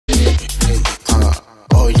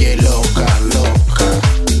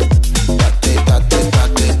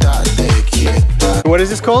What is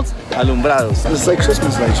this called? Alumbrados. It's like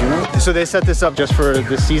Christmas lights, you know? So they set this up just for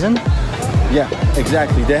this season? Yeah,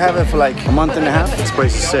 exactly. They have it for like a month and a half. This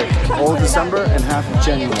place is sick. All December and half of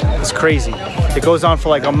January. It's crazy. It goes on for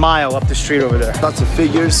like a mile up the street over there. Lots of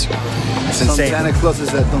figures. It's Some insane. Santa Clauses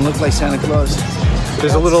that don't look like Santa Claus.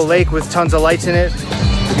 There's a little lake with tons of lights in it.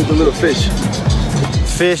 Look at the little fish.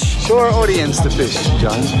 Fish. Show our audience the fish,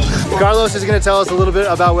 John. Carlos is going to tell us a little bit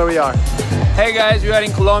about where we are. Hey guys, we are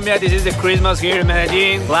in Colombia. This is the Christmas here in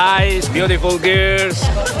Medellin. Lights, beautiful girls.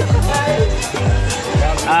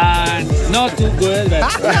 And not too good, but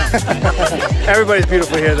Everybody's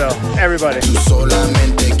beautiful here though. Everybody.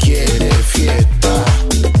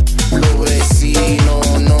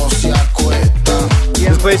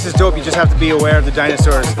 This place is dope. You just have to be aware of the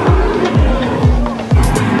dinosaurs.